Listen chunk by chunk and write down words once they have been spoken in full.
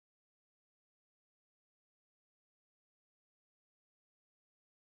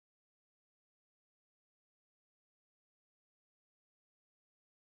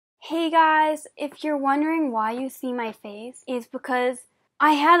Hey guys, if you're wondering why you see my face, it's because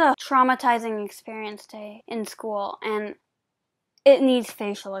I had a traumatizing experience today in school and it needs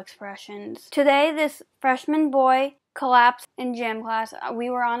facial expressions. Today, this freshman boy collapsed in gym class. We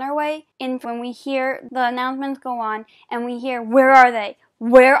were on our way in when we hear the announcements go on and we hear, "Where are they?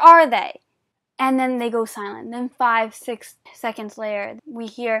 Where are they?" And then they go silent. Then 5-6 seconds later, we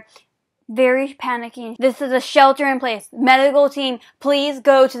hear, very panicky, "This is a shelter in place. Medical team, please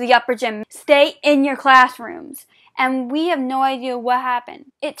go to the upper gym. Stay in your classrooms." And we have no idea what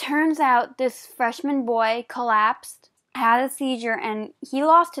happened. It turns out this freshman boy collapsed, had a seizure, and he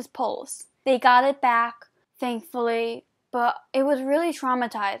lost his pulse. They got it back, thankfully, but it was really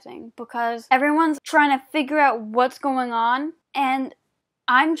traumatizing because everyone's trying to figure out what's going on, and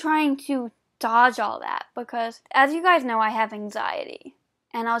I'm trying to dodge all that because, as you guys know, I have anxiety.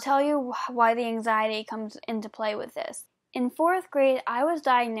 And I'll tell you why the anxiety comes into play with this. In 4th grade, I was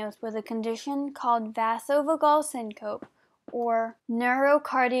diagnosed with a condition called Vasovagal Syncope, or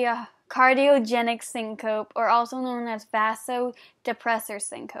cardiogenic syncope, or also known as vasodepressor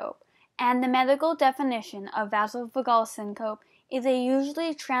syncope. And the medical definition of vasovagal syncope is a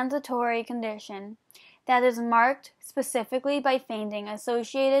usually transitory condition that is marked specifically by fainting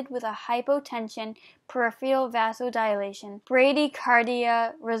associated with a hypotension, peripheral vasodilation,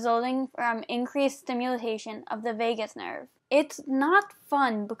 bradycardia resulting from increased stimulation of the vagus nerve. It's not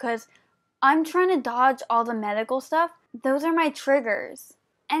fun because I'm trying to dodge all the medical stuff. Those are my triggers.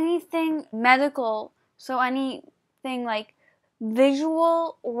 Anything medical, so anything like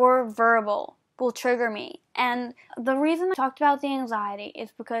visual or verbal will trigger me. And the reason I talked about the anxiety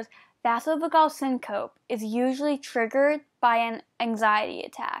is because vasovagal syncope is usually triggered by an anxiety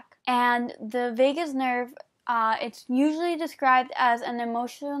attack. And the vagus nerve, it's usually described as an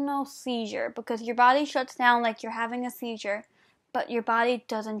emotional seizure because your body shuts down like you're having a seizure, but your body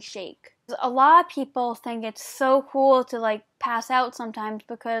doesn't shake. A lot of people think it's so cool to pass out sometimes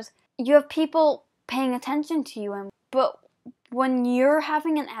because you have people paying attention to you, but when you're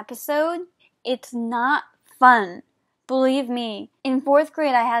having an episode, it's not fun. Believe me, in 4th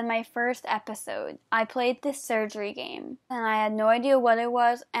grade I had my first episode. I played this surgery game, and I had no idea what it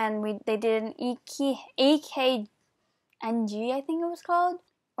was, and they did an EKG, I think it was called,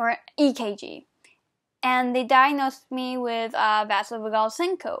 or EKG, and they diagnosed me with vasovagal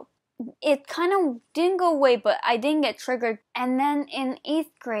syncope. It kind of didn't go away, but I didn't get triggered. And then in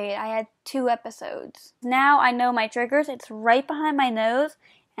 8th grade, I had 2 episodes. Now I know my triggers. It's right behind my nose,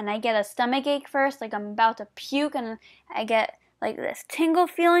 and I get a stomach ache first, like I'm about to puke, and I get like this tingle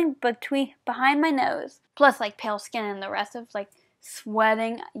feeling behind my nose. Plus pale skin and the rest of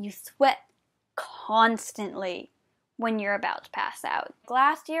sweating. You sweat constantly when you're about to pass out.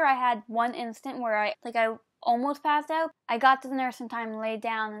 Last year I had one instant where I almost passed out. I got to the nurse in time and laid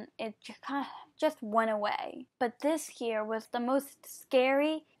down, and it just went away. But this year was the most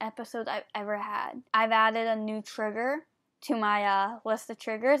scary episode I've ever had. I've added a new trigger to my list of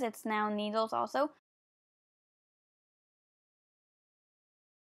triggers. It's now needles also.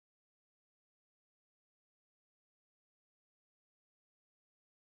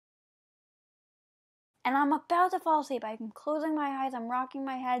 And I'm about to fall asleep. I'm closing my eyes, I'm rocking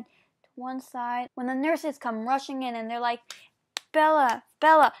my head to one side when the nurses come rushing in and they're like, Bella,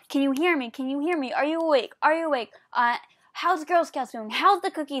 can you hear me? Can you hear me? Are you awake? Are you awake? How's Girl Scouts doing? How's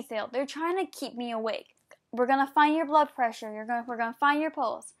the cookie sale? They're trying to keep me awake. We're gonna find your blood pressure. We're gonna find your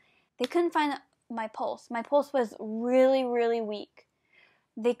pulse. They couldn't find my pulse. My pulse was really, really weak.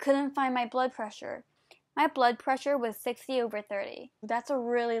 They couldn't find my blood pressure. My blood pressure was 60/30. That's a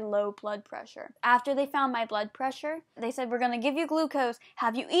really low blood pressure. After they found my blood pressure, they said, "We're gonna give you glucose.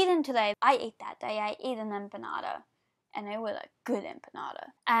 Have you eaten today?" I ate that day. I ate an empanada. And it was a good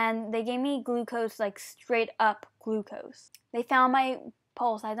empanada. And they gave me glucose, straight up glucose. They found my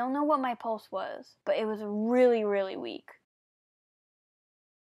pulse. I don't know what my pulse was, but it was really, really weak.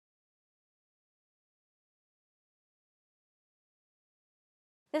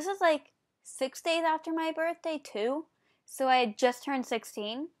 This is 6 days after my birthday too. So I had just turned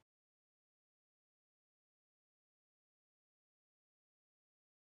 16.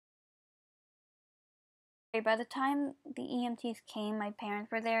 By the time the EMTs came, my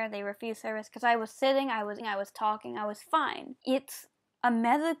parents were there. They refused service because I was sitting, I was talking, I was fine. It's a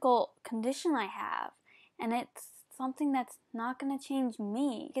medical condition I have, and it's something that's not going to change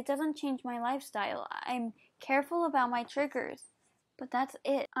me. It doesn't change my lifestyle. I'm careful about my triggers, but that's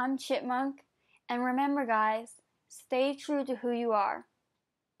it. I'm Chipmunk, and remember guys, stay true to who you are.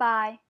 Bye.